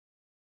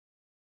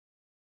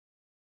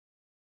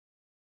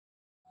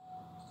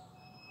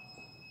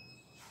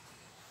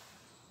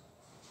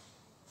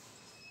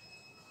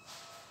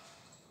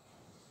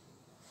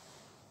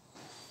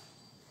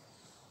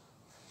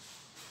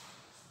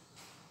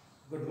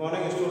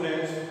morning,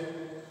 students.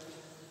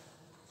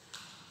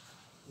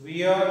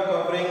 We are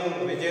covering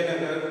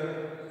Vijaynagara,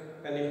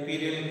 an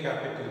imperial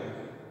capital.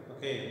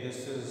 Okay,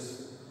 this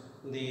is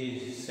the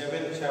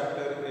 7th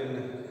chapter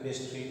in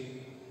history.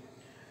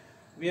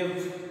 We have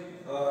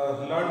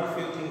learned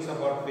few things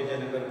about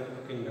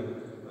Vijaynagara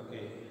kingdom.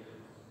 Okay,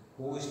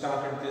 who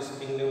started this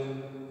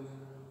kingdom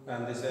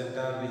and this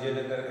entire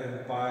Vijaynagara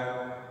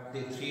empire,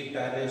 the 3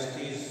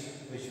 dynasties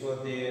which were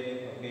there.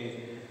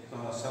 Okay,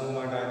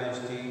 Sangma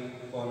dynasty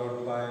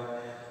followed by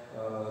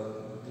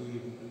the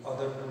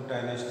other 2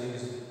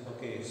 dynasties.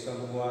 Okay,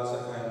 Saluvas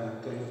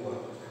and Tuluva.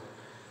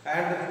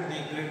 And the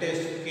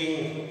greatest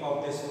king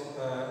of this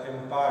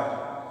empire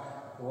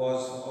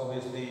was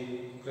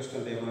obviously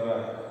Deva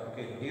Raya.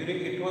 Okay,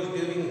 it was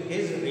during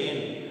his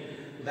reign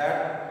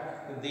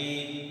that the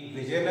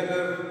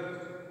Vijayanagara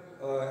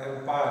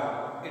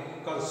empire,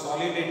 it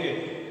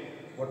consolidated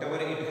whatever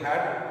it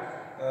had.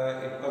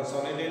 It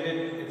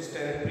consolidated its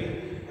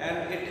territory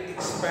and it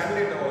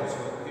expanded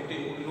also. It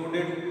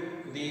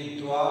included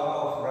the Dwar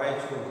of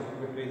Raichur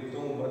between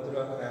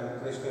Tungabhadra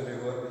and Krishna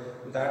river.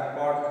 That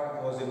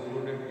part was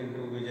included into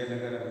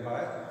Vijayanagara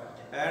empire,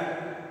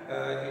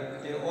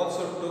 and they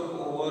also took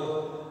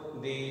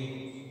over the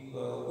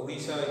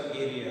Odisha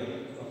area.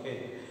 Okay,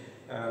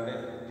 and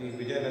the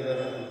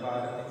Vijayanagara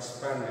empire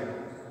expanded.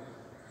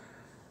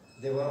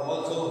 They were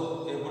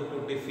also able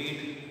to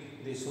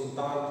defeat the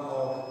Sultan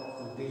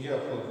of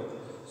Bijapur.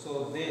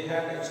 So they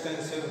had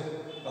extensive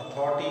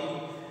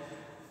authority,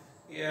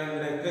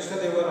 and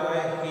Deva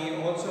Raya,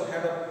 he also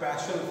had a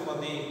passion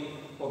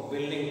for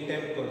building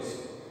temples,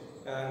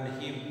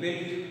 and he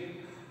built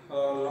a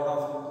lot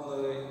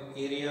of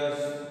areas.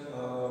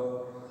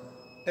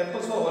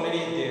 Temples were already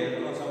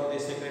there, some of the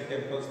sacred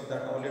temples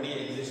that already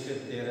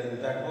existed there,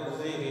 and that was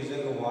the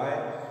reason why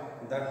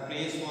that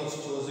place was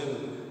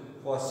chosen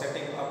for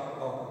setting up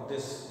of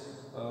this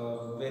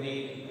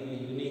very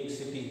unique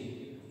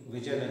city,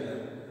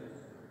 Vijayanagara.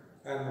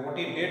 And what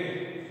he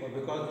did,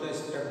 because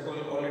this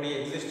temple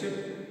already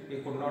existed, he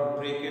could not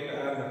break it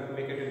and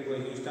make it into a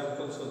huge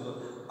temple. So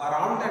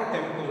around that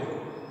temple,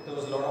 there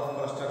was a lot of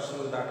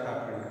construction that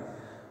happened.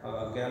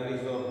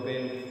 Galleries were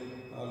built,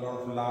 a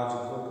lot of large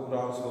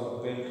gopurams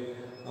were built.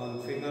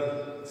 On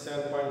figure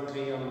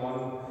 7.3 on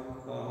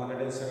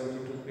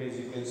 172 page,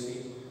 you can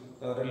see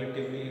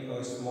relatively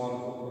a small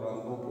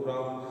gopuram.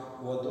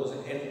 Gopuram were those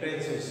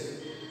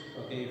entrances.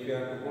 Okay, if you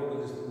have to go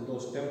to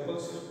those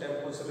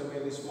temples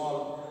remain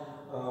small.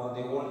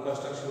 The old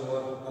construction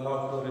were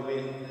allowed to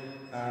remain,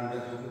 and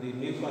the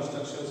new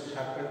constructions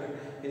happened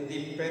in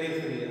the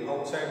periphery,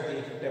 outside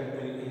the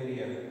temple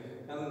area,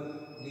 and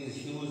these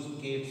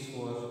huge gates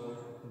were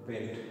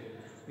built.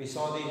 We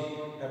saw the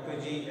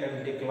apogee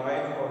and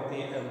decline of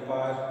the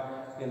empire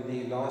in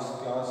the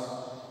last class.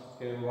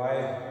 Why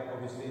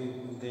obviously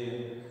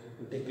they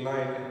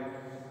declined.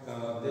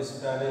 This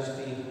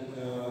dynasty,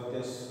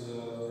 this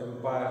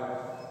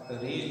empire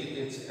reached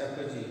its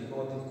apogee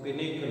or the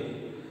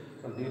pinnacle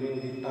during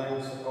the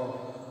times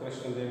of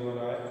Deva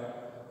Raya,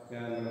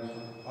 and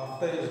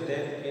after his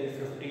death in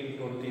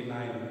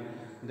 1529,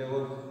 there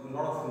were a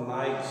lot of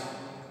knights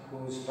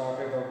who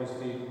started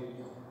obviously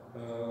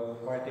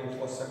fighting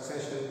for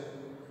succession.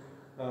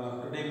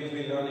 Today we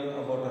will be learning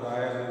about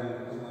Rayas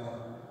and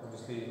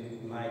obviously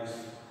knights.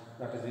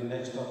 That is the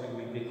next topic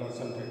we will be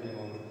concentrating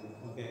on.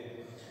 Okay.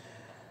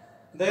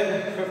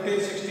 Then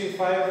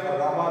 1565,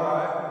 Rama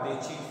Raya,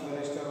 the chief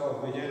minister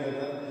of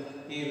Vijayanagara,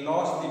 he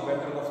lost the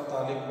battle of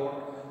Talikot,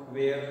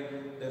 where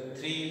the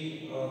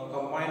 3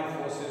 combined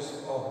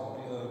forces of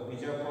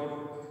Bijapur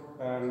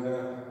and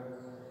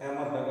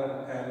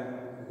Ahmednagar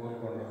and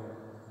Golconda.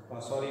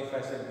 Sorry if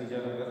I said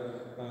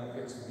Vijayanagara.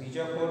 It's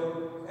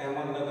Bijapur,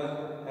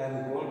 Ahmednagar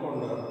and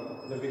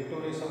Golconda. The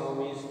victorious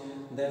armies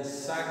then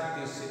sacked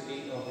the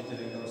city of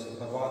Vijayanagara. So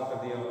Barbad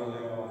kar diya,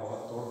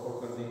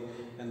 tod kar di,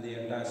 and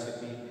the entire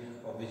city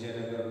of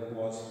Vijayanagara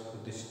was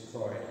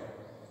destroyed.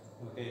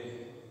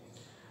 Okay.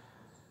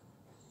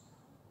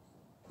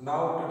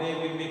 Now today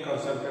we will be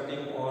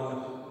concentrating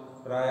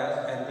on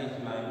Rayas and the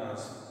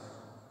Nayakas.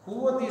 Who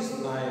were these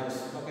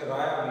Nayaks? Okay,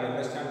 Raya we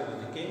understand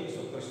was the king,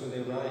 so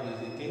Deva Raya is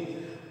the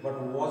king, but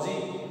was he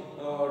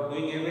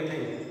doing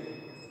everything?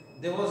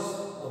 There was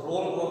a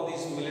role of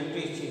these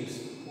military chiefs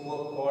who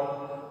were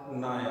called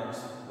Nayaks.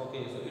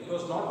 Okay, so it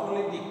was not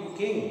only the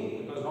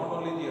king, it was not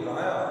only the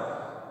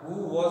Raya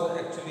who was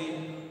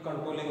actually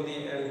controlling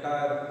the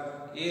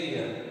entire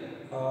area.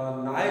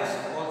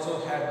 Nayaks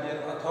also had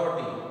their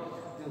authority.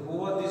 Who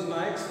were these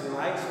Nayaks?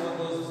 Nayaks were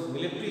those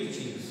military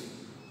chiefs.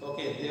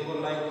 Okay, they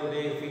were like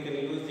today, if we can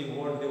use the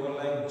word, they were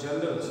like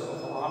generals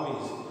of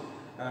armies,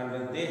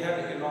 and they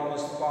had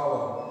enormous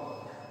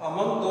power.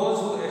 Among those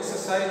who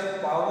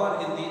exercised power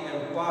in the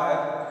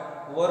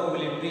empire were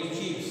military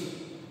chiefs,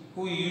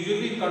 who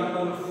usually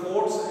controlled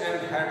forts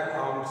and had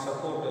armed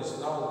supporters.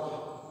 Now,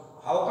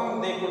 how come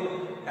they could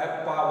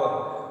have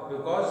power?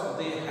 Because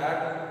they had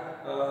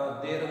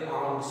their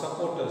armed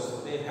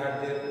supporters, they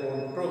had their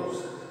own troops.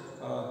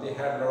 They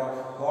had a lot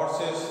of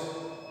horses,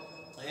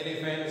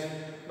 elephants,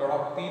 a lot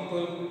of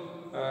people,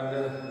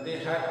 and they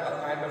had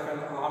a kind of an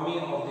army army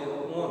of their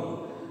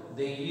own.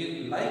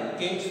 They, like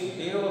kings,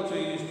 they also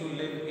used to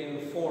live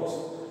in forts,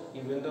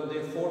 even though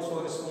their forts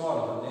were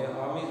small, their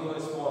armies were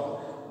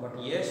small.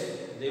 But yes,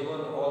 they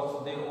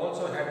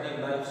also had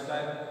the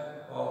lifestyle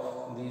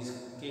of these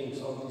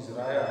kings, of these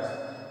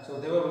rayas. So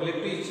they were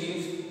military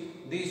chiefs.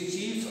 These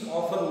chiefs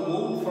often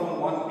moved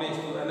from one place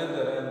to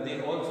another, and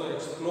they also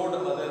explored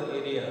other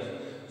areas.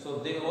 So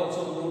they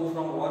also moved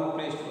from one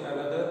place to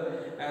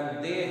another,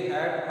 and they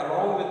had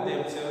along with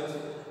themselves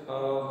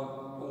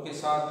उनके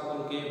साथ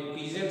उनके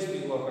peasants भी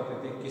हुआ करते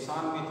थे,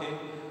 किसान भी थे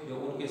जो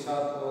उनके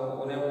साथ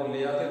उन्हें वो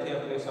ले आते थे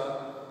अपने साथ,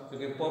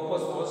 क्योंकि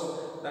purpose was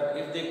that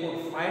if they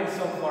could find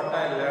some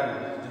fertile land,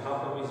 जहाँ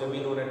पर भी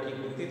ज़मीन उन्हें ठीक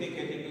मिलती थी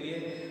खेती के लिए,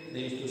 they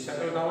used to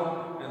settle down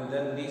and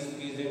then these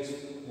peasants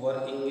were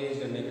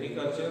engaged in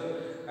agriculture,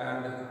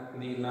 and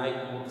the Naik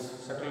would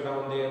settle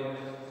down there,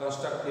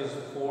 construct his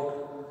fort.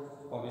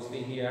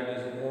 Obviously he had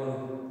his own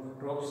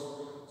troops.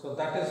 So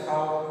that is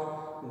how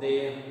they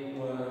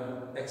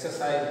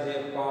exercised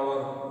their power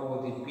over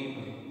the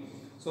people.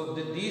 So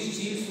these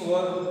chiefs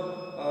were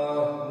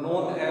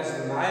known as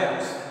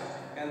Nayaks,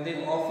 and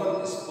they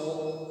often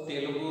spoke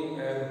Telugu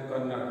and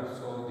Kannada.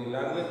 So the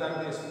language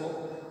that they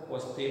spoke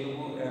was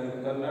Telugu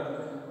and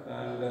Kannada,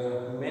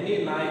 and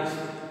many Nayaks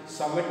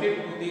submitted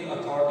to the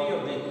authority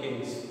of the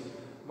kings.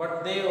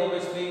 But they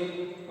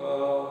obviously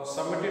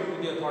submitted to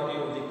the authority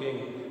of the king.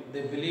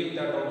 They believed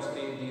that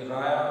obviously the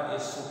Raya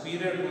is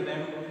superior to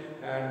them,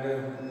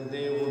 and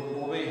they would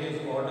obey his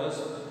orders.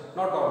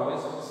 Not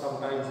always,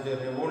 sometimes they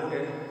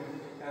revolted,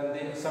 and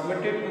they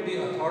submitted to the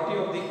authority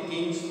of the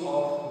kings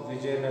of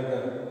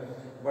Vijaynagara.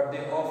 But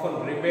they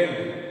often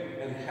rebelled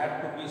and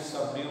had to be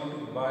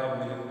subdued by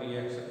military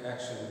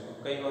action.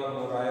 कई बार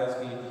वो रायास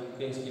की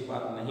Kings की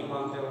बात नहीं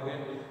मानते होंगे,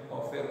 और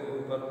फिर उन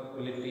पर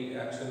मिलिट्री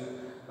एक्शन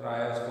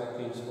रायास को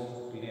किंग्स को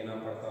लेना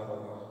पड़ता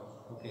होगा.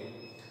 Okay.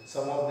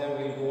 Some of them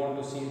will go on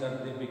to see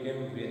that they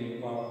became very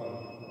powerful.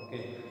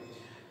 Okay.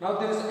 Now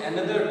there is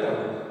another term.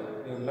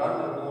 You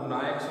learned who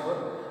Nayaks were.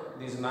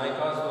 These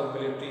Nayakas were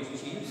military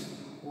chiefs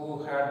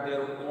who had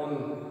their own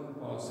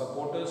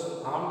supporters,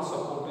 armed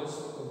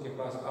supporters. उनके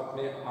पास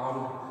अपने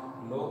armed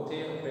लोग थे,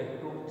 अपने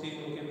troop थी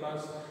उनके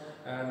पास,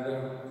 and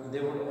they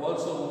would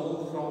also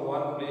move from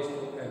one place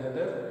to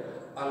another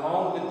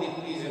along with the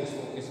peasants.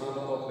 वो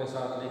किसानों को अपने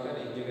साथ लेकर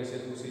एक जगह से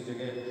दूसरी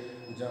जगह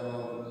जब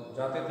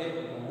जाते थे,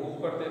 मूव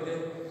करते थे,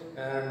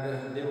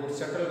 and they would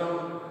settle down,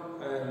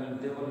 and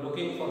they were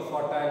looking for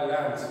fertile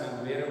lands,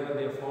 and wherever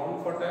they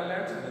found fertile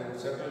lands, they would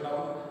settle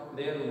down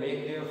there,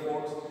 make their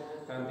forts,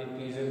 and the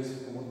peasants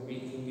would be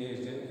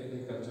engaged in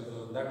agriculture.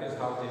 So that is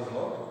how they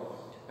worked,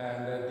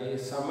 and they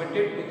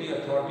submitted to the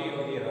authority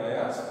of the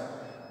Rayas,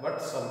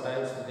 but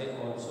sometimes they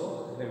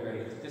also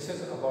rebelled. This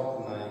is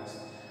about Nayaks.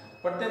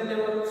 But then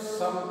there were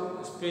some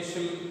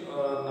special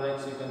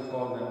Nayaks, you can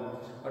call them,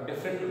 a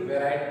different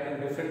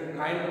variety, different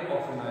kind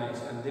of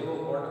Nayaks, and they were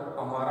called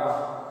Amara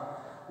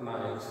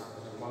Nayaks,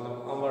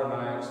 Amar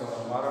Nayaks or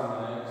Amara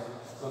Nayaks.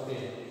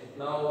 Okay.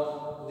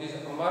 Now these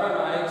Amara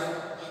Nayaks,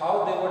 how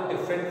they were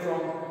different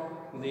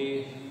from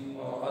the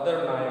other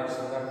Nayaks,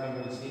 that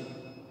we will see.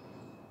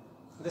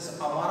 This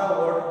Amara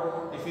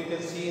word, if you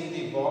can see in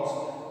the box,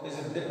 is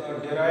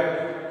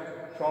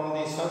derived from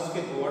the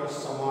Sanskrit word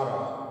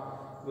Samara,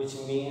 which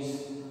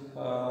means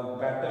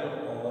battle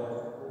or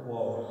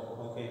war.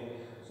 Okay,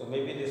 so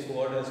maybe this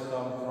word has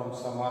come from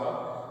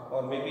Samara,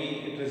 or maybe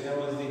it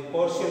resembles the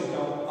Persian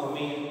term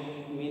Amir,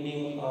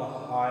 meaning a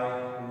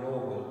high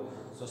noble.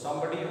 So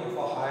somebody of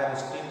a higher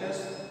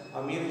status,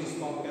 Amir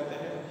जिसको हम कहते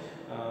हैं,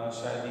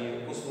 शायद ये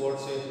उस word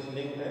से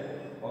linked है,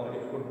 or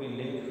it could be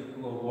linked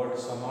to a word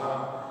Samara,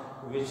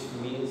 which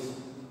means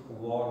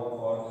war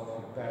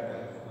or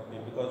battle. Okay,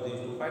 because they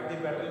used to fight the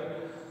battle,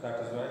 that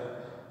is why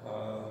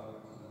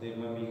they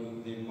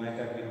might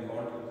have been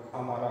called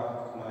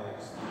Amara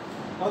Nayaks.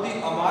 Now the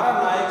Amara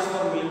Nayaks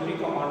were military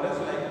commanders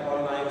like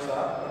all Nayaks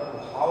are,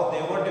 but how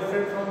they were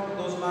different from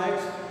those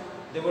Nayaks?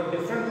 They were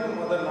different from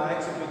other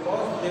Nayaks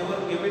because they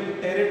were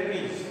given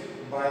territories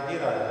by the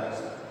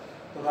Rayas.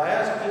 तो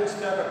Rayas kings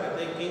क्या करते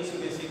थे? Kings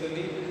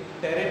basically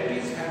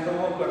territories hand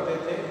over करते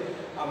थे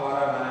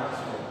Amara Nayaks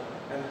को,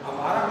 and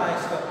Amara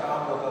Nayaks का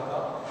काम होता था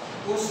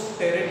उस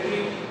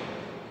territory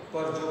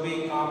पर जो भी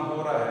काम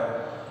हो रहा है,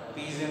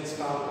 पीजेंट्स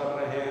काम कर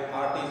रहे हैं,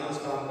 आर्टिजन्स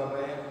काम कर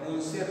रहे हैं,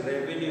 उनसे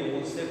रेवेन्यू,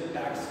 उनसे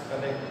टैक्स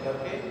कलेक्ट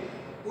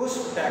करके उस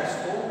टैक्स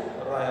को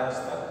रायास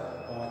तक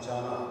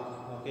पहुंचाना.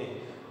 ओके,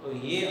 तो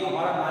ये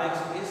हमारा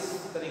नायक इस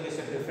तरीके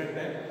से डिफरेंट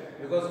है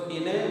बिकॉज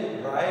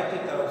इन्हें राय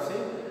की तरफ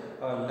से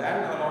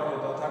लैंड अलॉट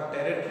होता था,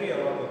 टेरिटरी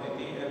अलॉट होती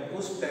थी, एंड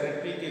उस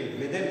टेरिटरी के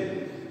विद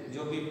इन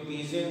जो भी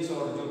पीजेंट्स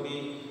और जो भी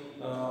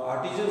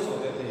आर्टिजन्स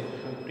होते थे,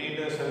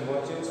 ट्रेडर्स एंड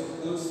मर्चेंट्स,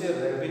 उनसे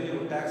रेवेन्यू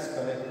टैक्स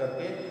कलेक्ट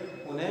करके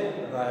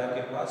उन्हें राया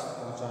के पास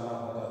पहुंचाना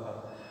होता था.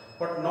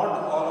 But not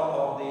all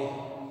of the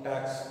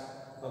tax.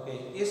 Okay,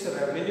 इस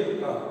रेवेन्यू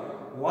का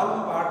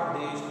one part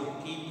they used to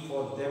keep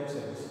for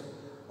themselves,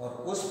 और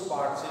उस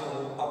पार्ट से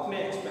वो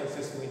अपने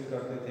एक्सपेंसेस मीट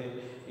करते थे.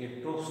 ये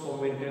ट्रूप्स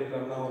को मेंटेन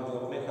करना और जो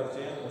अपने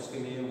खर्चे हैं उसके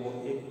लिए वो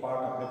एक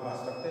पार्ट अपने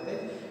पास रखते थे,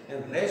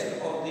 एंड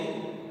रेस्ट ऑफ द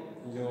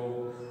जो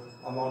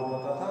अमाउंट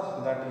होता था,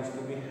 that used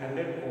to be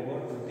handed over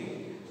to the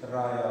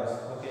रायास.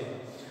 Okay,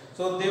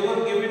 so they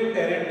were given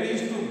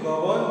territories to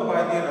govern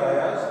by the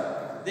rayas.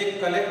 They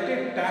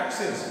collected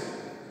taxes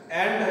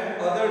and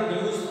other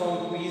dues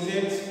from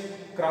peasants,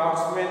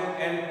 craftsmen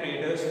and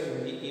traders in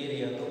the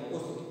area. तो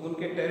उस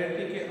उनके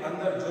territory के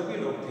अंदर जो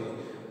भी लोग थे,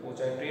 वो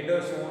चाहे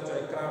ट्रेडर्स हों,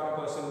 चाहे क्राफ्ट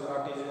पर्सन,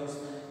 आर्टिजन्स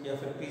या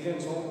फिर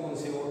पीजेंट्स हों,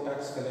 उनसे वो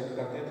टैक्स कलेक्ट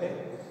करते थे.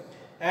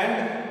 And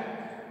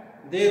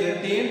they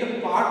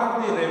retained part of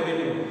the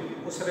revenue.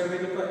 उस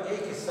रेवेन्यू का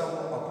एक हिस्सा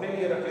वो अपने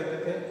लिए रख लेते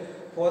थे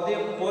फॉर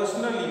देयर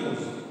पर्सनल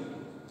यूज.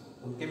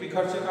 उनके भी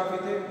खर्चे काफ़ी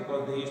थे,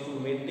 because they used to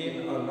maintain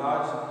a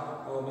large,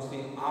 obviously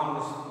armed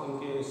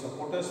उनके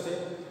सपोर्टर्स थे,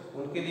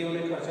 उनके लिए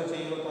उन्हें खर्चा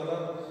चाहिए होता था.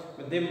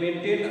 दे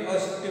maintain a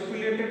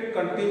stipulated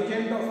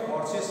contingent of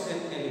horses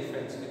and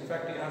elephants.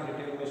 In fact यहाँ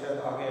डिटेल में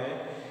शायद आ गया है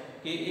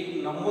कि एक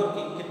नंबर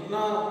की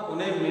कितना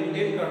उन्हें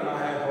मेंटेन करना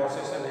है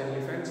हॉर्सेस एंड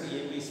एलिफेंट्स,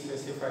 ये भी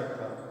स्पेसिफाइड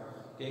था.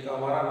 एक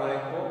हमारा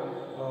नायक को,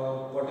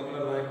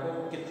 पर्टिकुलर नायक को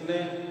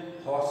कितने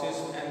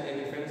हॉर्सेस एंड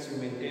एलिफेंट्स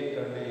मेंटेन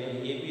करने हैं,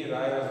 ये भी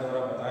रायास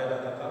द्वारा बताया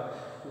जाता था.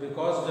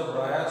 बिकॉज जब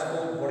रायास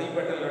को बड़ी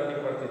बैटल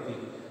लड़नी पड़ती थी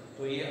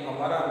तो ये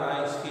हमारा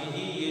नायक्स की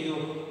ही ये जो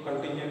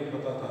कंटिजेंट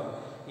होता था,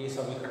 ये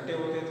सब इकट्ठे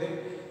होते थे,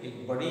 एक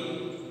बड़ी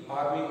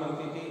आर्मी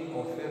बनती थी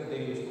और फिर they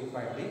used to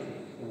fight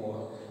the war.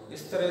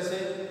 इस तरह से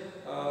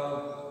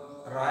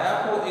राया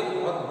को एक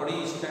बहुत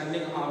बड़ी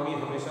स्टैंडिंग आर्मी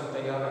हमेशा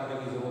तैयार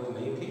रखने की ज़रूरत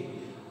नहीं थी,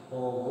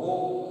 और वो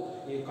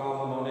ये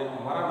काम उन्होंने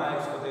हमारा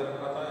नायक्स को दे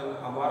रखा था.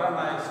 हमारा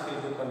नायक्स के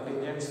जो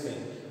कंटिजेंट्स थे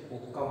वो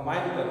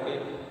कंबाइन करके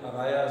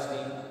रायास की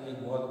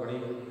एक बहुत बड़ी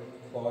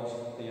फौज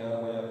तैयार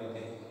हो जाती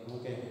थी.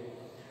 Okay,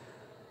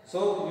 so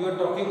we are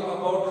talking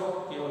about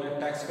कि उन्हें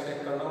टैक्स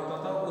कलेक्ट करना होता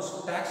था. उस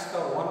टैक्स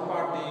का one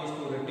part they used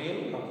to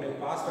retain, अपने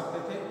पास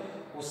रखते थे,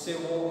 उससे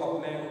वो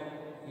अपने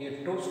ये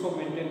ट्रूप्स को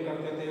मेंटेन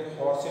करते थे,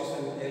 हॉर्सेस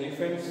एंड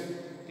एलिफेंट्स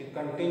के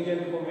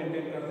कंटिजेंट को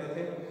मेंटेन करते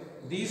थे.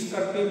 These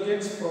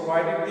contingents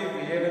provided the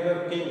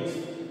Vijayanagar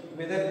Kings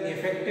with an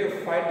effective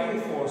fighting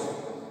force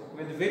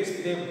with which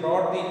they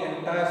brought the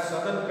entire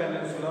southern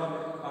peninsula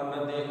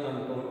under their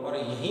control. और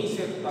यहीं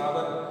से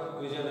ताकत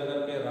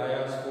विजयनगर के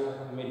रायास को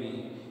मिली.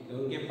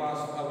 उनके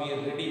पास अब ये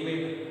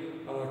रेडीमेड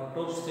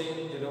ट्रूप्स थे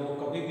जिन्हें वो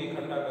कभी भी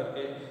इकट्ठा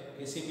करके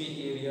किसी भी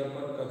एरिया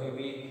पर कभी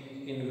भी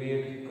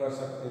इन्वेड कर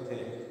सकते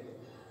थे.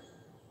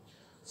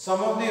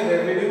 Some of the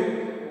revenue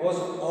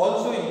was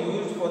also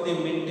used for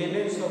the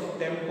maintenance of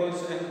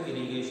temples and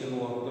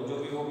irrigation work. तो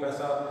जो भी वो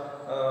पैसा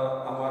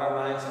हमारा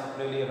नायक्स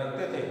अपने लिए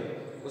रखते थे,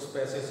 उस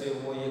पैसे से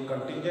वो ये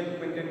कंटिजेंट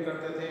मेंटेन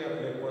करते थे,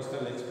 अपने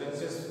पर्सनल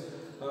एक्सपेंसेस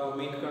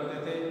मीट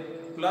करते थे,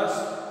 plus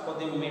for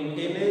the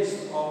maintenance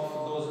of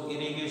those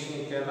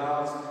irrigation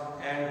canals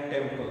and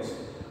temples.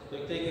 तो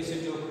एक तरीके से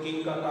जो किंग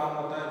का काम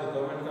होता है, जो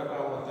गवर्नमेंट का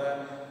काम होता है,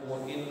 वो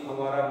इन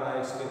हमारा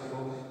नायक्स के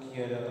थ्रू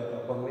किया जाता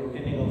था for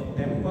maintaining of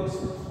temples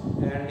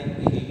and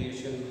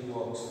irrigation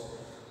works.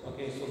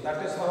 Okay, so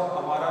that is how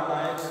हमारा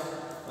Nayaks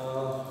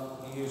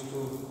used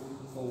to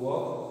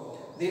work.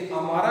 The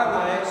Amara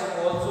Nayaks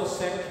also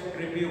sent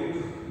tribute.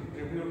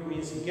 Tribute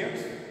means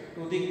gifts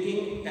to the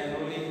king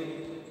annually.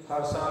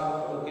 हर साल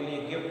उनके लिए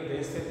गिफ्ट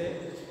भेजते थे.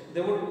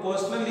 They would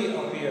personally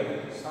appear.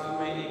 साल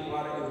में एक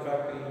बार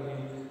in fact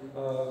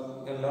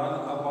learn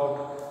about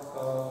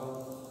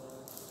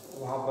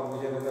वहाँ पर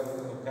विजयनगर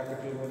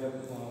कैपिटल में जब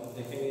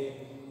देखेंगे,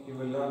 you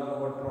will learn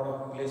about lot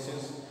of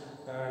places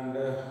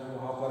and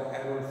वहाँ पर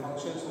एनुअल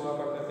फंक्शंस हुआ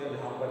करते थे,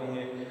 जहाँ पर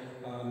ये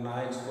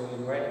नायक्स को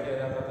इनवाइट किया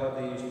जाता था.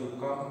 They used to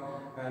come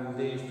and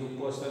they used to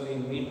personally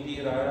meet the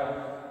Raya,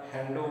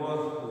 hand over,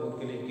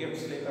 उनके लिए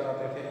गिफ्ट्स लेकर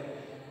आते थे.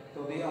 तो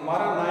the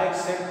Amara Nayak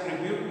sent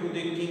tribute to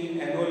the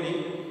king annually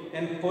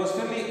and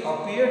personally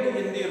appeared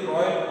in the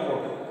royal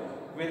court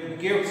with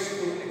gifts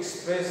to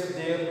express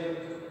their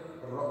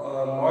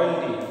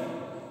loyalty.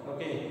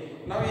 Okay,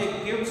 now ये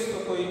gifts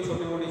तो कोई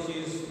छोटी मोटी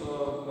चीज़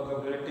मतलब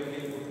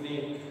रिलेटिवली उतनी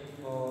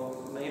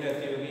नहीं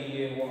रहती होगी,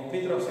 ये वो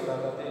अपनी तरफ से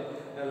लाते थे.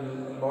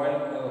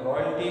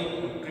 Royalty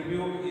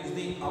tribute is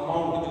the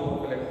amount जो वो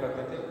कलेक्ट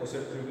करते थे, उसे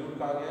ट्रिब्यूट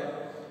कहा गया है,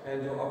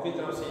 एंड जो अपनी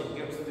तरफ से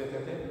गिफ्ट्स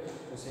देते थे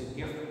उसे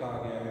गिफ्ट कहा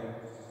गया है.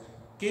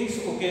 Kings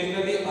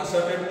occasionally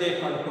asserted their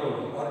control,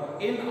 और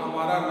इन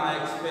हमारा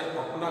नायक्स पे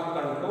अपना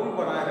कंट्रोल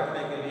बनाए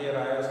रखने के लिए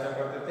रायास क्या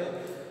करते थे,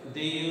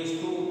 they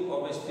used to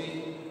obviously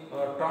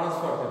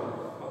transfer them.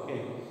 Okay,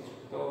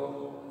 तो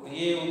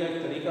ये उनका एक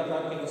तरीका था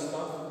किंग्स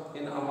का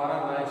इन हमारा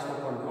नायक्स को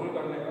कंट्रोल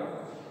करने का.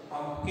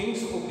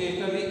 Kings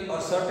occasionally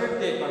asserted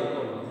their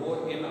control, वो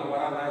इन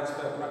हमारा नायक्स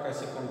पे अपना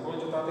कैसे कंट्रोल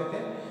जताते थे,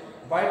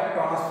 bye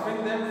transferring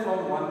them from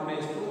one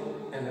place to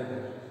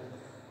another.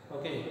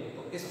 Okay,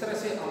 तो इस तरह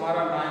से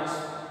हमारा नायक्स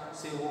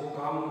से वो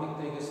काम एक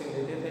तरीके से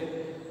लेते थे,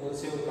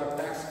 उनसे उनका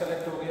टैक्स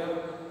कलेक्ट हो गया,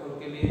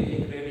 उनके लिए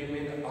एक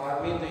रेडीमेड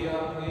आर्मी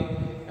तैयार हुई,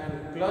 एंड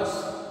प्लस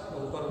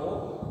उन पर वो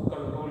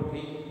कंट्रोल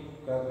भी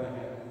कर रहे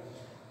हैं.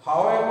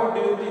 However,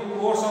 during the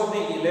course of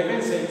the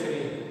 11th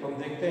century, हम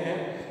देखते हैं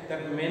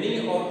that many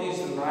of these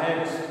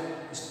Nayaks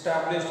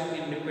established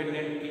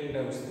independent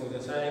kingdoms. तो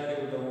जैसा है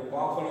कि जब वो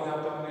पावरफुल हो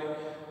जाते होंगे,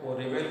 वो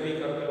रिवेल भी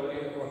करते होंगे,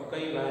 और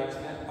कई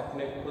नायक्स ने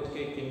अपने खुद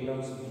के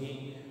किंगडम्स भी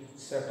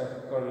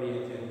सेटअप कर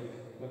लिए थे.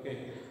 ओके,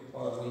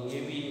 और ये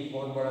भी एक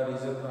बहुत बड़ा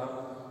रीज़न था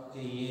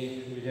कि ये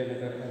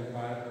विजयनगर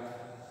एम्पायर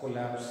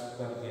कोलैप्स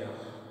कर गया.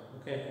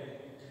 Okay,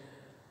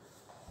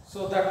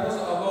 so that was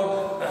about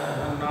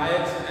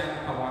Nayaks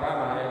and Amara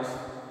Nayaks,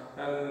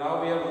 and now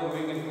we are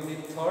moving into the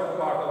third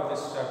part of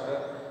this chapter,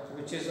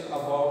 which is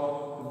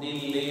about the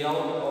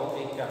layout of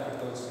the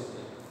capital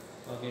city.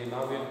 Okay,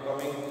 now we are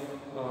coming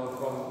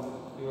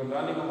we were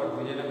learning about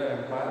Vijaynagara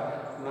Empire.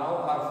 Now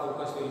our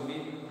focus will be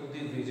to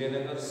the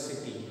Vijaynagara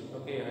city.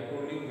 Okay, I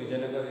told you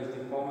Vijaynagara is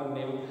the common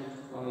name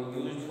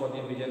used for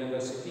the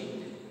Vijaynagara city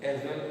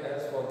as well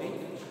as for the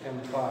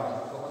empire.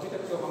 तो अभी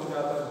तक तो हम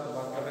ज़्यादातर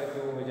बात कर रहे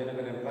थे वो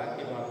विजयनगर एम्पायर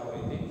की बात हो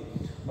रही थी.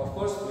 Of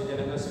course,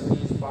 Vijayanagara city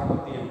is part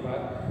of the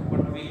empire,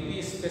 but we will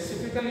be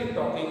specifically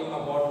talking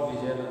about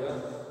Vijayanagara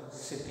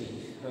city.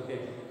 Okay.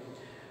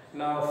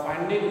 Now,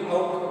 finding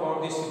out about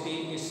the city,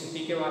 इस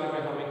city के बारे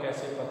में हमें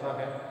कैसे पता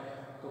है?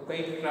 तो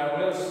कई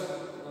travelers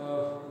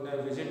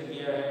ने visit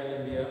किया है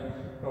India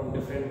from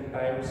different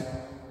times,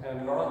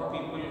 and lot of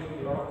people,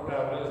 lot of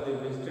travelers, they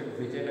visited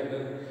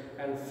Vijayanagara,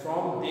 and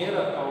from their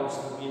accounts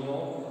we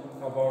know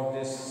about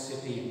this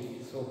city.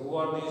 So, who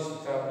are these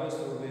travelers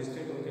who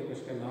visited? उनके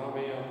कुछ के नाम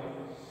हैं यहाँ पर.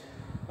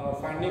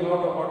 Finding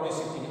out about the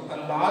city, a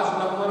large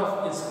number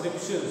of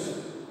inscriptions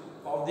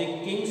of the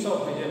kings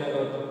of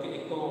Vijayanagara. तो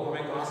एक तो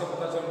हमें कहाँ से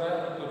पता चल रहा है?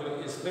 तो जो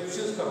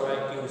inscriptions करवाए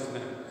kings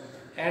ने,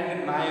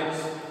 and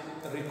Nayaks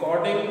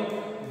recording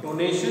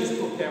donations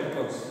to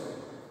temples.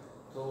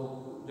 तो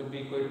जब भी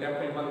कोई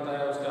टेम्पल बनता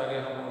है उसके आगे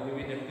हम अभी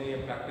भी देखते हैं ये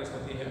प्रैक्टिस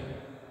होती है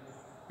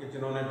कि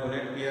जिन्होंने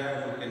डोनेट किया है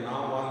उनके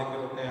नाम वहाँ लिखे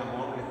होते हैं,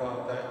 अमाउंट लिखा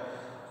होता है.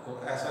 तो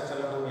ऐसा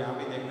चलन हम यहाँ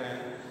भी देख रहे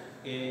हैं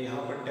कि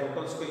यहाँ पर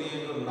टेम्पल्स के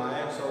लिए जो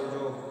नायक्स और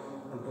जो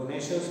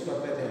डोनेशंस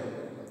करते थे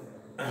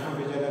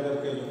विजयनगर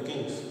के जो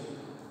किंग्स,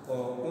 तो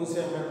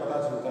उनसे हमें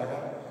पता चलता है.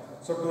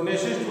 सो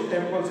donations to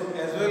temples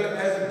as well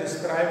as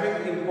describing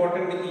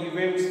important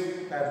events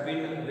have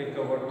been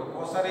recovered. तो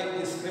बहुत सारे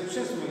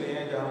इंस्क्रिप्शंस मिले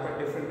हैं जहाँ पर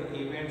डिफरेंट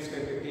इवेंट्स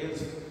के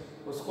डिटेल्स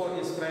उसको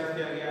इंस्क्राइब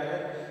किया गया है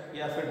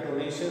या फिर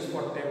डोनेशंस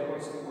फॉर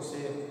टेम्पल्स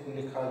उसे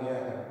लिखा गया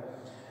है.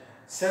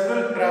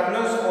 Several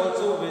travellers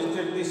also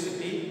visited the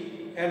city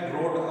and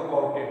road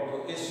about it. तो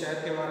इस शहर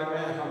के बारे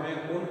में हमें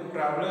उन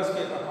ट्रैवलर्स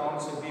के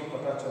अकाउंट से भी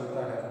पता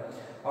चलता है.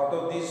 Out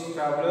of these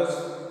travellers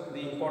the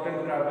important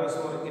travellers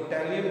were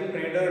Italian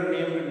trader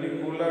named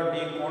Nicola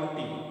D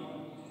कॉन्टी.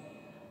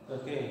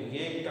 Okay,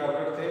 ये एक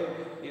ट्रैवलर थे.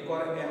 एक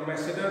और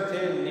एम्बेसडर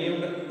थे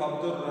named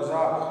Abdul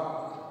Razzaq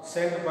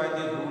sent by the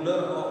ruler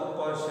of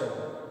Persia.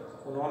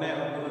 उन्होंने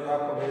अब्दुल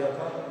रजाक को भेजा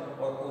था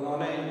और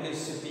उन्होंने इस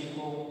सिटी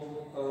को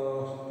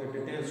के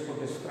डिटेल्स को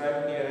डिस्क्राइब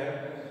किया है.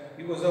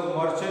 He was a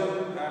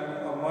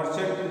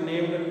merchant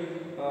named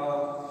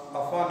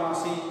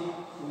Afanasi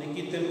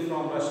Nikitin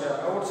from Russia.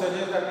 I would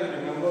suggest that you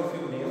remember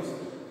few names.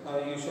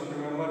 You should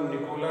remember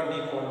Nicola di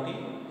Conti,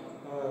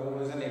 who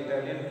is an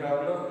Italian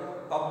traveler.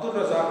 Abdul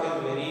Razak is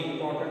very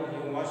important.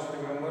 You must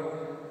remember.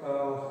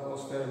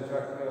 उसके in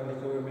fact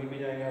लिखे हुए मिल भी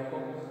जाएंगे आपको.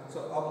 So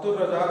Abdul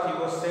Razak, he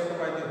was sent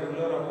by the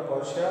ruler of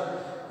Persia.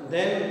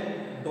 Then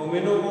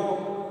Domenico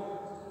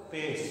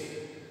Pace,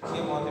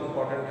 ये बहुत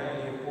important है.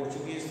 ये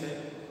पोर्चुगीज थे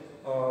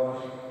और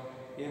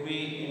ये भी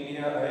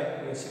इंडिया आए.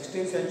 ये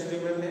 16th सेंचुरी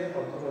में थे.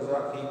 अब्दुल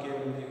रजाक ही केम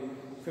in the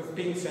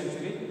 15th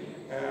century.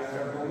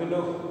 And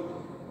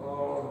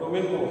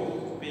Domenico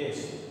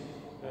Pace,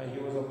 he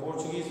was a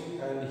Portuguese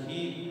and he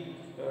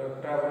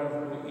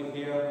traveled to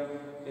India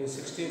in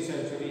 16th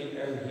century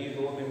and he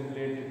wrote in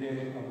great detail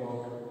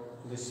about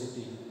this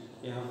city.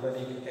 यहाँ पर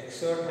एक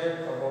excerpt है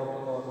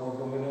about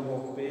Domenico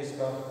Pace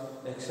का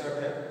excerpt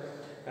है.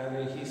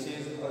 And he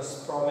says a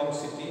sprawling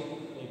city,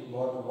 एक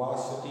बहुत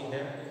vast city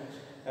है.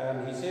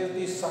 And he says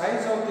the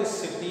size of this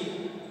city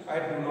I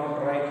do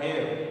not write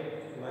here.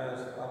 मैं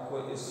आपको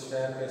इस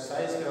शहर के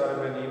साइज के बारे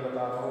में नहीं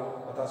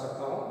बता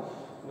सकता हूँ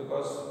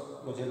because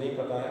मुझे नहीं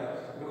पता है.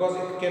 Because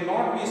it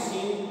cannot be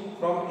seen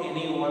from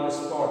any one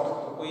spot.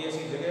 तो कोई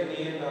ऐसी जगह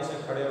नहीं है जहाँ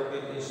से खड़े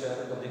होकर इस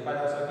शहर को देखा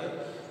जा सके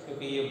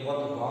क्योंकि ये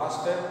बहुत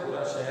वास्ट है.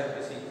 पूरा शहर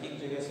किसी एक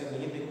जगह से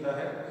नहीं दिखता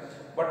है.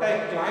 But I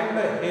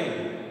climbed a hill.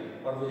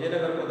 और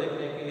विजयनगर को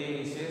देखने के लिए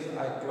he says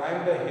I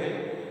climbed a hill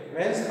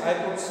whence I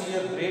could see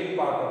a great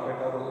part of it.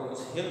 और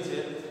उस हिल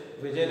से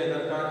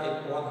विजयनगर का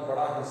एक बहुत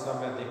बड़ा हिस्सा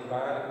मैं देख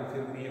पाया, लेकिन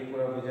फिर भी ये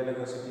पूरा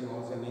विजयनगर सिटी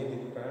वहाँ से नहीं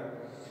दिख पाया.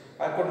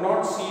 I could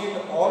not see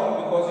it all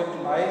because it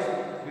lies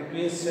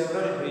between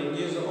several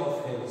ranges of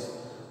hills.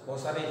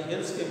 बहुत सारे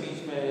hills के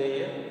बीच में है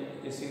ये,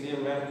 इसीलिए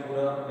मैं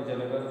पूरा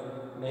विजयनगर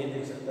नहीं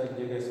देख सकता एक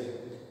जगह से.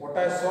 What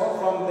I saw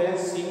from there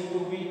seemed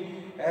to be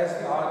as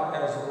large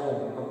as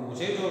Rome. तो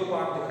मुझे जो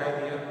पार्ट दिखाई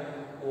दिया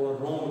वो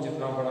रोम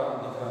जितना बड़ा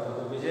दिख रहा था.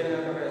 तो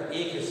विजयनगर का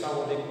एक हिस्सा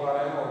वो देख पा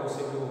रहे हैं और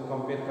उसे भी वो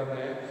कंपेयर कर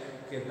रहे हैं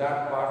कि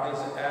that part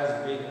is as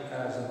big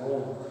as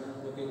रोम.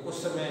 क्योंकि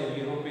उस समय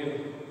यूरोपियन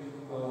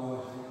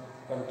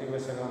कंट्री में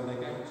से हम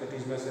देखें,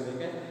 सिटीज़ में से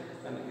देखें,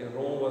 and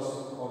Rome was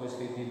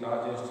obviously the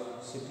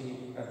largest city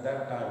at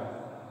that time.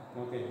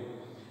 Okay,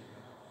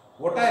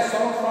 what I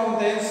saw from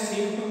there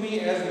seemed to be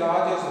as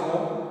large as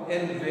Rome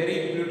and very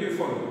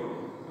beautiful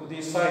to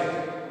the sight.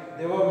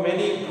 There were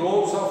many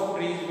groves of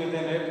trees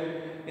within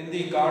it in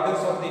the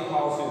gardens of the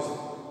houses,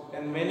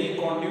 and many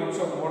conduits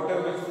of water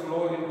which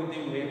flow into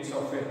the midst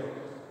of it.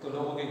 तो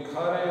लोगों के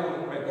घर हैं,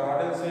 उनमें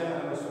gardens हैं,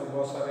 and उसमें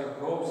बहुत सारे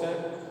groves हैं,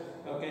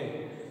 okay,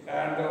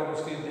 and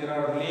obviously there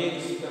are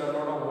lakes, there are a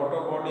lot of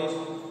water bodies,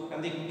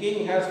 and the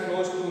king has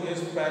close to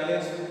his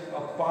palace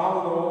a palm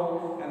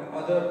grove and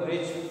other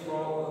rich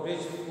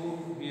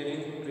fruit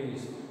bearing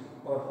trees.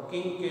 और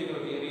king के जो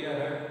area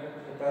है,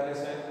 जो palace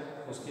है,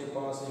 उसके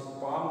पास एक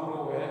palm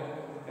Grove है,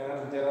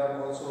 and there are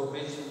also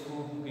rich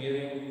fruit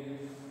bearing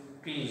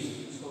trees.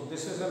 So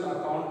this is an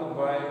account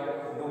by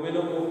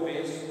Domenico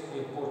Pace,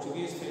 ये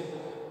पोर्चुगीज थे,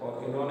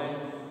 और इन्होंने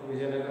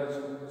विजयनगर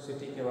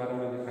सिटी के बारे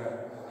में लिखा है.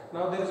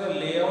 Now there is a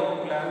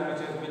layout plan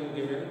which has been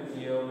given.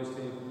 ये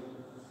obviously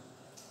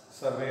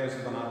सर्वेयर्स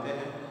बनाते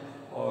हैं,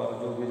 और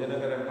जो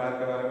विजयनगर एम्पायर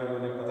के बारे में जो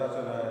उन्हें पता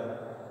चला है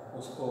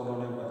उसको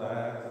उन्होंने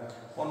बताया है.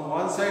 On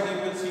one side you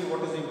will see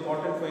what is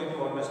important for you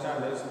to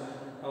understand is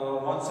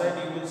one side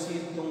you will see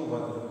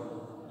Tungabhadra.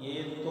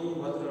 ये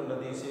तुंगभद्र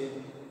नदी से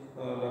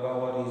लगा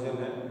हुआ रीजन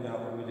है जहाँ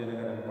पर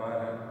विजयनगर एम्पायर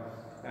है,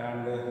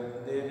 and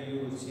there you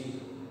will see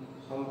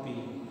Hampi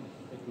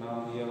एक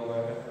नाम दिया हुआ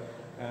है.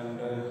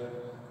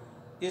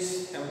 एंड इस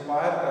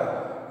एम्पायर का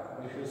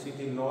if you see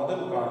the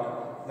northern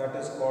part that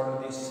is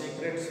called the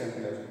sacred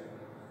centre,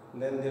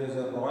 then there is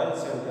a royal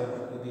centre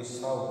to the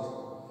south,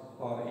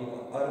 और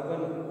एक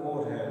अर्बन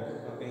कोर है.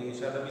 ओके, ये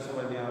शायद अभी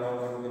समझ में आ रहा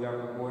होगा, will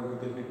have to go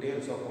into the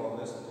details of all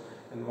this,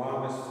 and वहाँ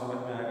हमें समझ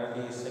में आएगा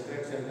कि ये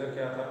सेक्रेड सेंटर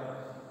क्या था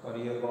और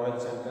ये रॉयल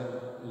सेंटर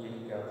ये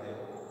क्या थे.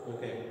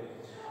 ओके,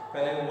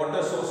 पहले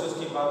वाटर सोर्सेज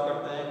की बात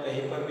करते हैं.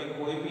 कहीं पर भी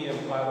कोई भी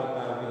एम्पायर होता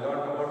है, we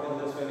learn about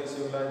Indus valley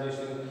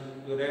civilisation,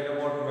 you read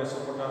about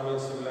Mesopotamian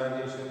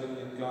civilisation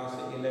in class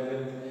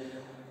 11.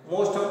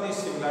 Most of the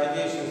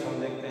civilisation हम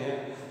देखते हैं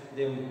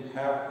they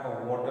have a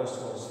water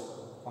source.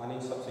 पानी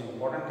सबसे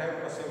इम्पोर्टेंट है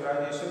फॉर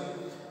सिविलाइजेशन,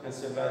 एंड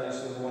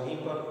सिविलाइजेशन वहीं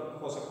पर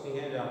हो सकती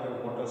है जहाँ पर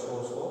वाटर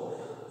सोर्स हो.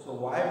 सो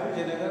वाई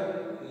विजयनगर,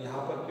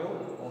 यहाँ पर क्यों?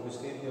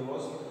 Obviously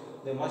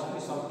there must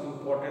be some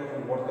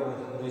important water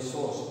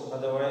resource,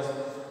 otherwise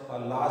a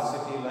large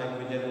city like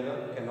Vijaynagara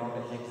cannot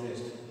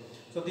exist.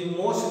 So the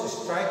most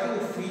striking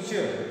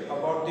feature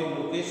about the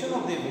location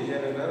of the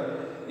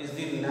Vijaynagara is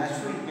the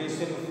natural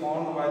basin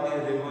formed by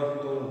the river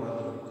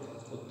Tungabhadra.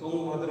 So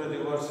Tungabhadra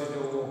river से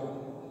जो वो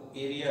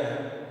area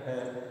है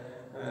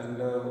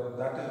and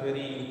that is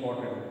very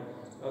important.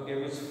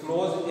 Okay, which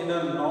flows in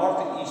a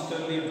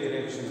north-easterly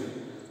direction.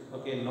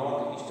 Okay,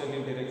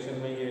 north-easterly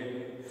direction में ये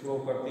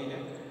flow करती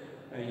है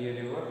ये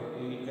river.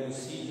 You can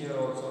see here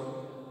also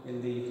in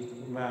the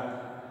map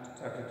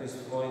that it is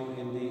flowing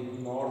in the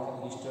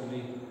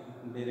north-easterly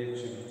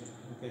direction.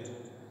 Okay.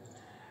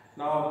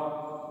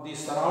 Now the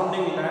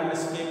surrounding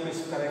landscape is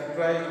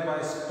characterized by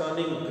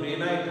stunning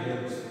granite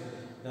hills.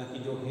 यहाँ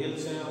की जो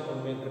hills हैं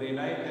उनमें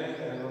granite है,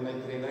 and उन्हें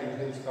granite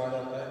hills कहा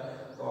जाता है.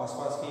 तो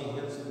आसपास की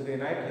hills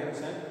granite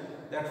hills हैं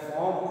that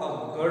form a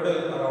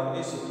girdle around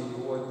the city.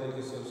 वो एक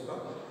तरीके से उसका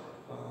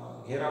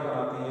घेरा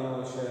बनाती हैं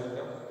उस शहर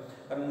का.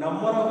 A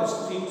number of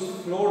streams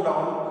flow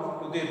down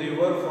to the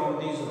river from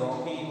these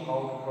rocky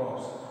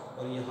outcrops.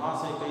 और यहाँ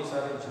से कई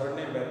सारे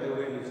झरने बहते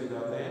हुए नीचे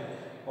जाते हैं,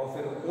 और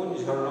फिर उन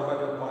झरनों का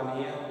जो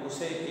पानी है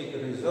उसे एक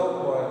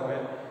रिजर्वॉयर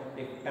में,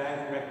 एक टैंक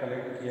में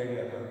कलेक्ट किया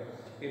गया था.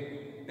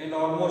 In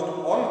almost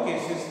all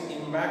cases,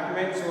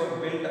 embankments were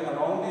built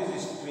along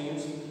these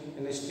streams.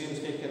 In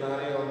streams के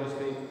किनारे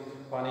obviously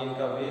पानी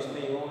इनका वेस्ट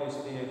नहीं हो,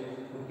 इसलिए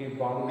उनकी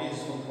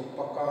बाउंड्रीज, उनको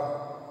पक्का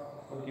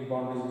उनकी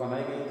बाउंड्रीज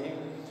बनाई गई थी.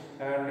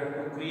 And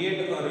to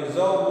create a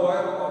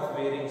reservoir of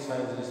varying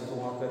sizes. तो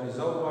वहाँ पे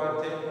रिजर्वॉयर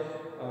थे,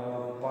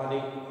 पानी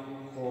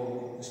को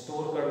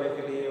स्टोर करने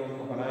के लिए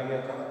उनको बनाया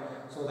गया था,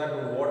 so that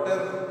water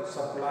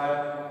supply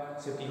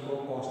city को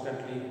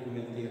constantly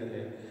मिलती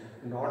रहे.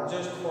 Not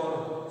just for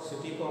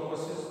city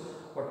purposes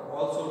but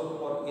also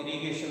for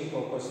irrigation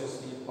purposes.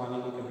 ये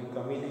पानी की कभी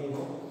कमी नहीं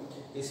हो,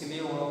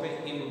 इसलिए वहाँ पे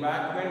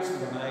embankments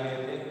बनाए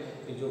गए थे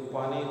कि जो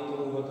पानी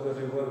तुंगभद्र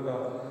रिवर का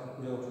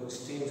जो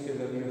स्ट्रीम्स के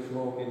जरिए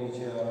फ्लो के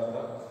नीचे आ रहा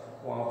था,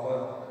 वहाँ पर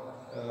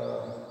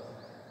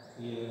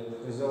ये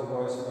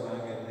रिजर्वॉयर्स बनाए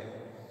गए थे.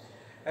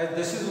 As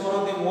this is one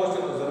of the most,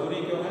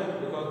 ज़रूरी क्यों है?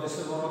 Because this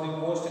is one of the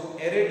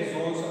most arid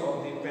zones of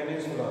the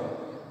peninsula.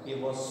 ये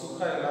बहुत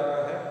सूखा इलाका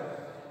है,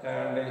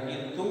 एंड ये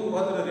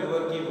तुंगभद्र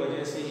रिवर की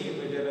वजह से ही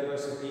विजयनगर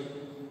सिटी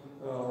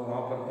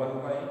वहाँ पर बन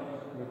पाई,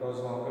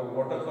 बिकॉज वहाँ पर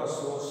वाटर का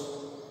सोर्स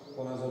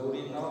होना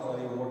ज़रूरी था, और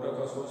ये वाटर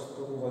का सोर्स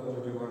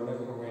तुंगभद्र रिवर ने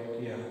प्रोवाइड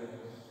किया.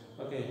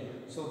 Okay,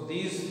 so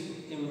these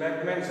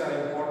embankments are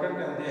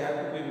important and they have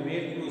to be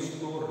made to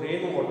store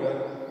rainwater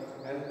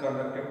and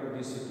conduct it to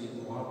the city.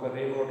 वहाँ पर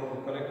rainwater को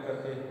collect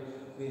करके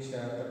भी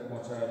शहर तक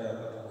पहुँचाया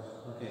जाता था.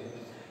 Okay,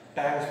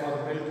 tanks were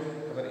built.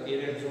 अगर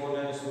arid zone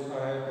है,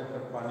 सूखा है, तो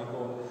फिर पानी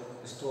को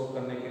store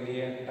करने के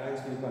लिए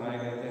tanks भी बनाए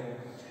गए थे.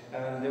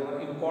 And there were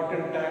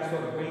important tanks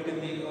were built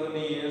in the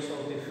early years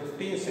of the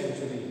 15th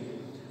century.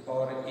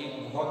 और एक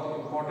बहुत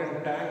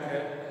important tank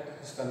है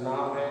जिसका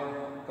नाम है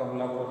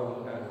Kamalapuram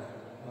tank.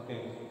 Okay,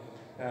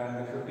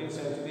 and 15th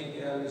century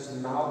is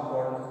now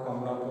called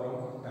Kamalapuram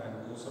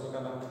tank. उस समय का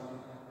नाम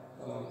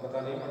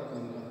पता नहीं, but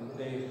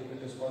today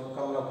it is called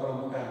Kamalapuram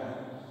tank.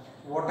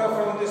 Water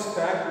from this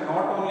tank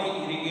not only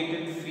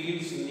irrigated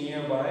fields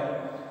nearby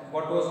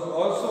but was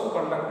also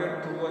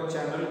conducted through a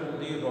channel to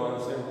the royal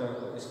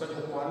centre. इसका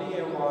जो पानी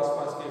है वो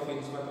आसपास के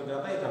फील्ड्स में तो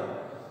जाता ही था,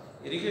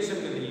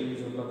 इरिगेशन के लिए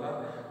यूज होता था,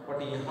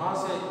 बट यहाँ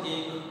से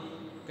एक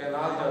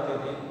कैनाल जाते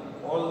थे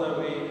all the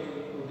way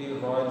to the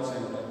royal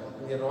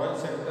centre. ये रॉयल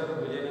सेंटर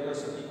विजयनगर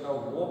सिटी का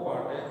वो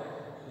पार्ट है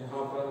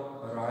जहाँ पर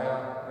राया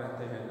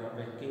रहते हैं, जहाँ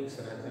पे किंग्स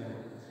रहते हैं।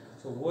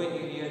 सो वो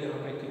एरिया जहाँ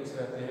पे किंग्स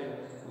रहते हैं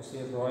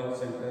उसे रॉयल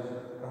सेंटर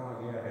कहा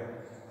गया है।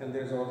 And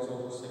there is also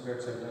secret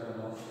centre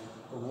and all,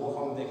 तो वो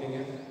हम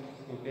देखेंगे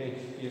क्योंकि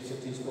ये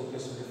सिटीज़ को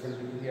किस डिफरेंट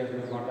एरियाज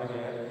में बांटा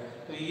गया है।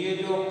 तो ये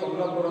जो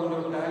कमलापुरम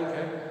जो टैंक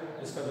है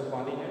इसका जो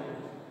पानी है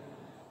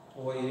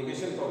वो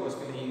इरिगेशन पर्पज़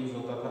के लिए यूज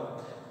होता था,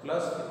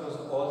 plus it was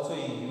also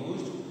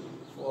used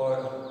for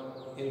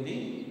in the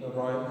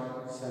royal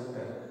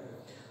centre.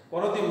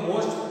 One of the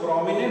most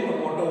prominent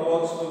water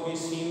walls to be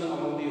seen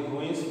among the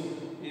ruins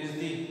is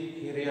the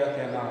Hiriya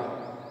canal.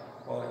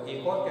 और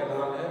एक और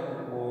कैनाल है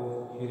वो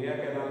हिरिया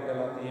कैनाल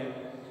कहलाती है,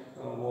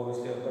 वो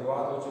इसलिए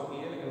बर्बाद हो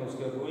चुकी है, लेकिन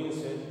उसके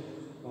रूइंस से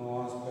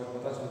वहाँ पर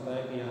पता चलता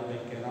है कि यहाँ पे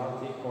एक कैनाल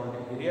थी called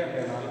Hiriya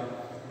canal.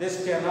 This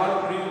canal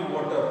Drew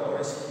water, और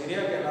इस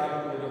हिरिया कैनाल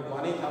में जो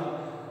पानी था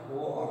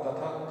वो आता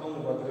था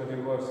तुंगभद्र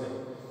रिवर से।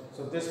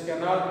 So this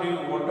canal Drew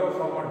water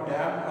from a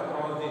dam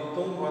across the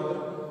Tungabhadra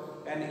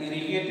and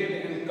irrigated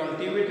and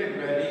cultivated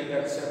valley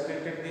that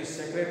separated the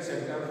secret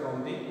centre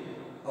from the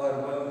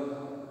urban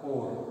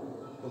core.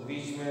 तो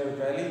बीच में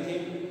वैली थी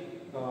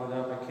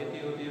जहाँ पे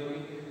खेती होती हुई,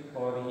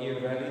 और ये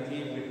वैली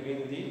थी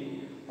between the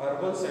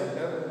urban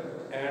centre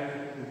and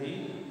the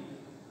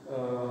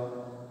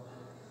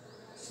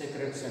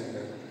secret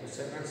centre. तो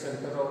सेक्रेट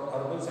सेंटर और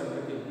अर्बन सेंटर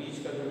के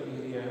बीच का जो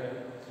एरिया है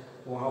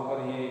वहाँ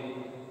पर ये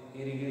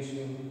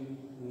इरिगेशन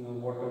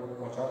वाटर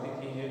पहुँचाती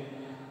थी ये,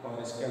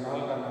 और इस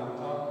कैनाल का नाम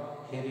था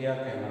Hiriya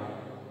canal.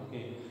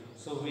 Okay,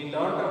 so we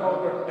learn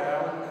about a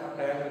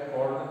tank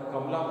called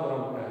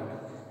Kamalapuram tank.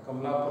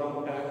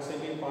 Kamalapuram tank से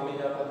भी पानी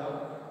जाता था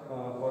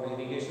for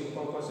irrigation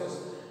purposes,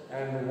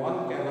 and one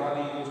canal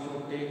use to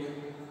take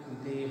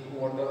the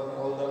water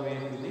all the way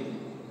to the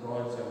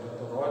royal centre.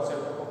 तो रॉयल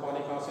सेंटर को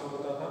पानी कहाँ से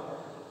होता था,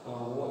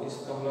 वो इस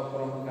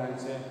कमलापुरम टैंक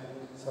से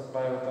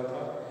सप्लाई होता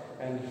था।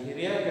 एंड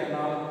हिरिया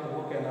कैनाल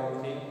वो कैनाल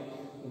थी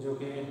जो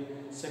कि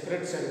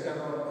सेक्रेट सेंटर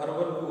और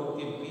अर्बन कोर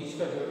के बीच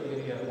का जो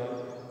एरिया था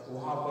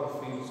वहाँ पर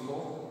फील्ड्स को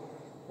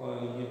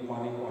ये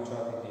पानी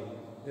पहुँचाती थी।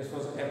 This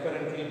was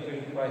apparently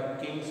built by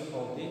Kings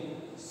of the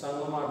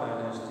Sangma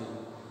dynasty.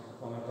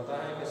 हमें पता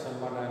है कि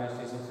संगमा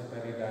डायनेस्टी सबसे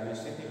पहली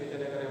डायनेस्टी थी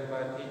विजयनगर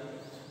एम्पायर की,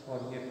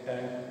 और ये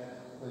टैंक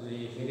जो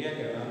ये हिरिया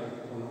कैनाल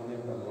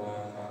उन्होंने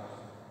बनवाया था।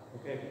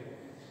 ओके,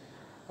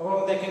 अब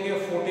हम देखेंगे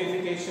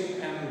फोर्टिफिकेशन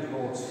एंड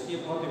रोड्स। ये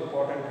बहुत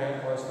इंपॉर्टेंट है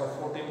और इसका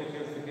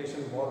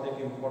फोर्टिफिकेशन बहुत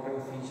एक इम्पॉर्टेंट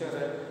फीचर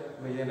है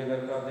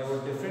विजयनगर का।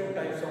 Their different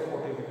types of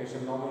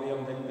fortification. Normally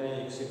हम देखते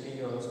हैं एक सिटी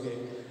और उसके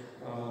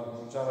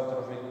चारों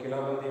तरफ एक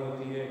किलाबंदी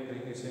होती है, एक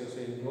तरीके से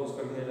उसे इन्क्लोज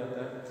कर दिया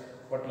जाता है,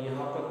 बट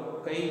यहाँ पर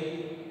कई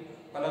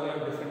अलग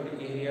अलग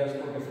डिफरेंट एरियाज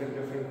को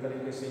डिफरेंट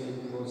तरीके से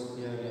इन्क्लोज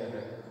किया गया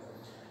है।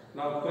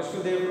 Now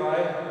Krishnadeva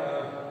Rai,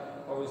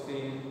 obviously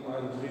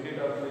I'll read it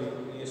up,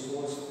 ये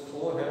source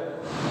 4 है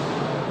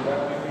that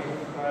we will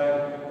try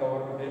and cover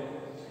today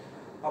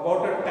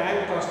about a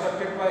tank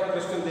constructed by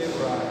Krishnadeva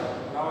Rai.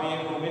 now ये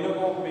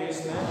डोमिनिको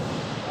बेस ने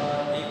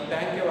एक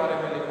टैंक के बारे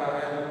में लिखा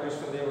है जो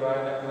कृष्णदेव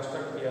राय ने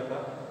कंस्ट्रक्ट किया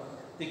था।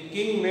 The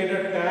king made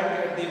a tank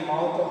at the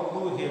mouth of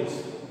 2 hills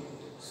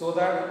so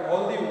that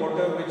all the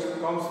water which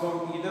comes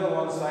from either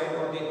one side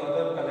or the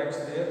other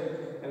collects there,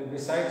 and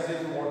besides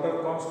this water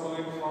comes to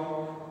it from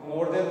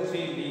more than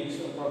 3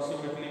 leagues,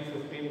 approximately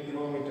 15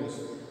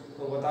 kilometers।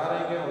 तो बता रहे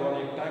हैं कि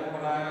उन्होंने एक tank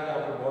बनाया है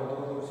जहाँ पे बहुत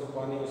दूर दूर से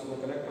पानी उसमें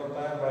कलेक्ट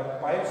होता है by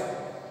pipes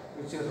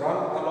which run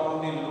along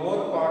the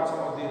lower parts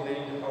of the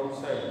lake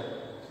outside।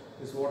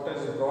 This water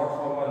is brought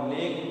from a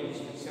lake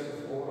which itself,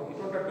 you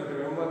don't have to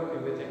remember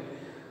everything,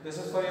 this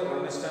is for your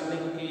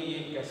understanding कि ये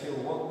कैसे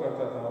work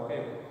करता था। Okay,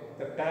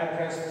 the tank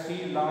has 3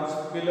 large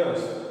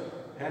pillars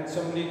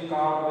handsomely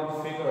carved with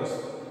figures.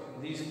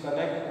 These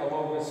connect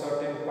above with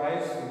certain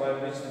pipes by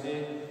which they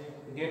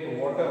get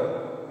water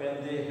when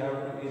they have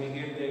to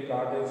irrigate their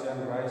gardens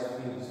and rice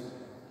fields।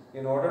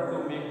 In order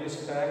to make this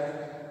tank,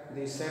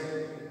 the said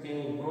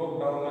king broke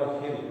down a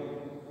hill।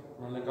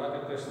 उन्होंने कहा कि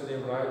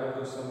कृष्णदेव राय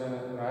जो उस समय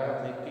राजा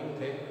थे, king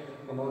थे,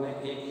 उन्होंने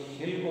एक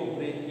हिल को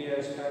ब्रेक किया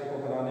इस टैंक को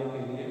बनाने के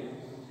लिए।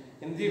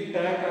 In the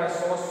tank I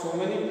saw so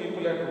many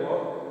people at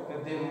work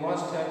that there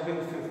must have been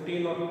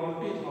 15 or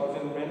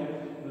 20,000 men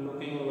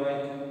looking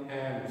like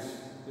ants।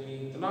 तो ये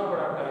इतना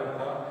बड़ा टैंक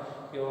था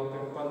कि वहाँ पे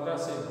 15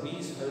 से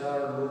 20,000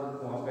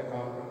 लोग वहाँ पे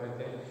काम कर रहे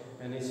थे,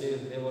 यानी से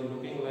they were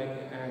looking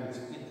like ants।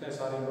 इतने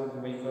सारे लोग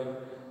मिलकर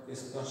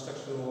इस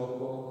कंस्ट्रक्शन वर्क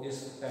को, इस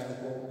टैंक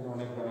को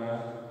उन्होंने बनाया।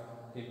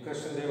 ये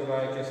कृष्णदेव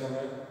राय के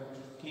समय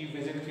की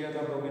विजिट किया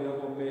था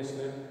डोमिनिको बेस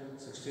ने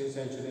 16th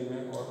सेंचुरी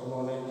में, और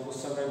उन्होंने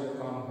उस समय जो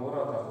काम हो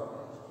रहा था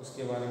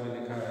उसके बारे में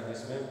लिखा है,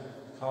 जिसमें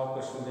how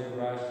Krishnadeva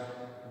Rai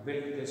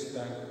built this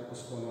tank,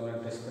 उसको उन्होंने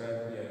डिस्क्राइब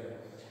किया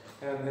है।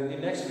 And in the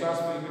next class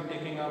we will be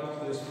taking up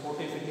this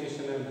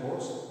fortification and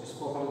roads.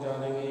 इसको हम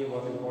जानेंगे, ये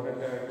बहुत important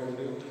है, I told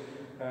you,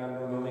 and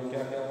उन्होंने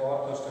क्या क्या और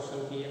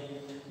construction की है.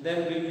 Then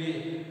we will be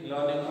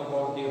learning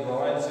about the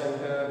royal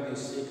center, the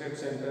secret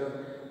center,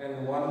 and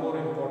one more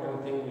important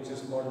thing which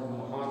is called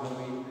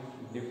Mahanami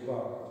Dibba.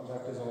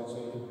 That is also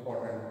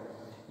important.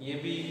 ये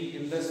भी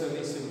Indus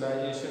Valley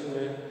civilization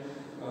में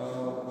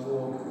वो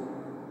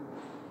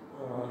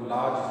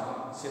large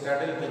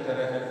citadel की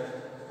तरह है,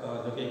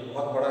 जो कि एक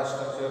बहुत बड़ा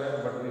स्ट्रक्चर है,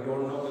 बट वी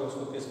डोंट नो कि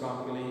उसको किस काम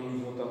के लिए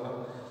यूज़ होता था.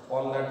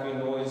 All that we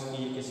know is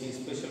कि किसी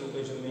स्पेशल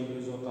ओकेजन में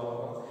यूज़ होता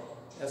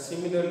होगा.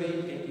 सिमिलरली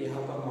एक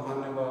यहाँ पर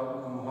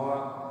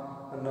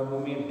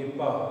महानवमी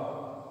डिब्बा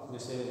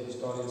जिसे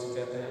हिस्टोरियंस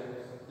कहते हैं,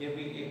 ये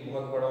भी एक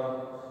बहुत बड़ा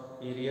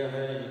एरिया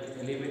है, एक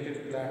एलिवेटेड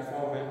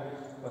प्लेटफॉर्म है,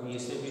 और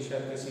इसे भी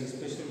शायद किसी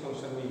स्पेशल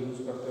फंक्शन में यूज़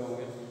करते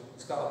होंगे.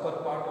 इसका अपर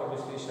पार्ट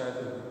ऑब्वियसली शायद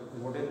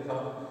वुडन था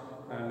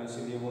एंड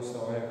इसीलिए वो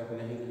सर्वाइव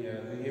नहीं किया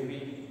है. तो ये भी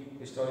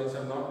historians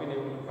have not been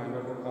able to find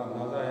out. उनका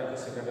अंदाज़ा है कि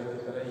सिटाडेल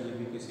की तरह ये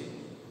भी किसी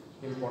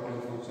इंपॉर्टेंट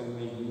फंक्शन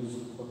में यूज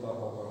होता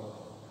होगा.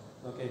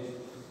 Okay,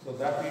 so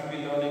that we will be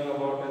learning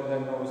about, and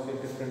then obviously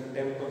different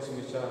temples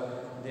which are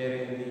there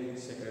in the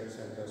sacred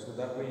center. So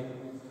that we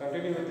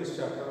continue with this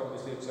chapter.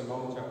 Obviously it's a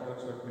long chapter,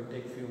 so it will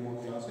take few more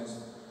classes.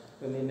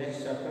 So in the next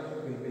chapter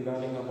we will be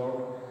learning about,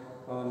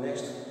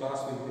 next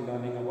class we will be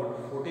learning about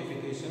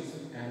fortifications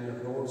and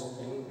roads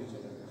in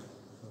Vijaynagara.